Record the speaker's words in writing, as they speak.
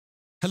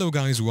Hello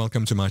guys,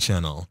 welcome to my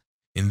channel.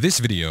 In this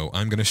video,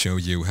 I'm gonna show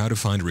you how to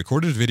find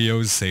recorded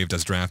videos saved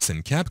as drafts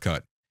in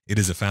Capcut. It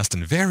is a fast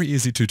and very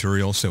easy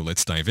tutorial, so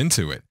let's dive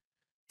into it.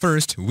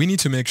 First, we need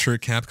to make sure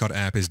Capcut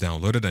app is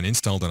downloaded and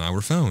installed on our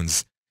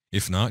phones.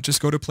 If not,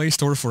 just go to Play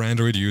Store for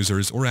Android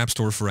users or App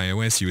Store for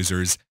iOS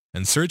users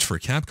and search for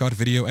Capcut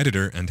Video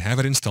Editor and have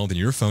it installed in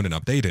your phone and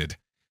updated.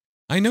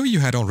 I know you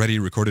had already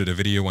recorded a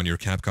video on your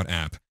Capcut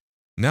app.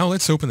 Now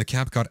let's open the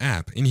Capcut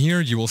app. In here,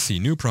 you will see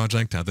New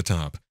Project at the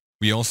top.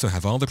 We also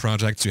have all the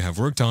projects you have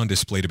worked on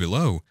displayed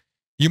below.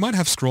 You might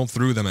have scrolled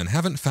through them and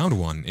haven't found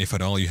one, if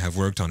at all you have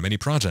worked on many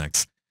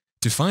projects.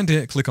 To find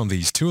it, click on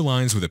these two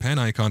lines with a pen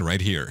icon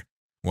right here.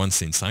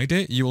 Once inside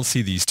it, you will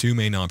see these two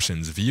main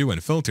options, View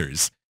and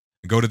Filters.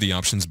 Go to the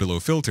options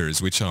below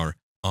Filters, which are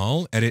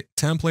All, Edit,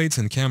 Templates,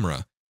 and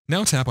Camera.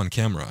 Now tap on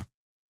Camera.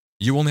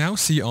 You will now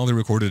see all the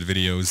recorded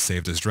videos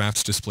saved as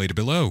drafts displayed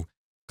below.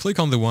 Click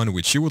on the one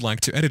which you would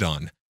like to edit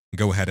on.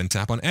 Go ahead and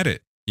tap on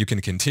Edit. You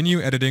can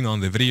continue editing on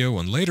the video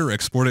and later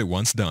export it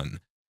once done.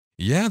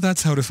 Yeah,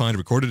 that's how to find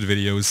recorded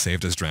videos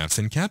saved as drafts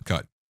in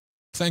Capcut.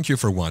 Thank you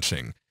for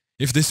watching.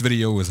 If this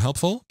video was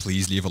helpful,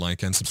 please leave a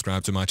like and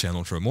subscribe to my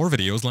channel for more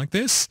videos like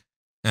this.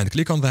 And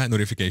click on that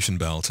notification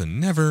bell to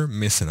never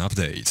miss an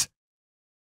update.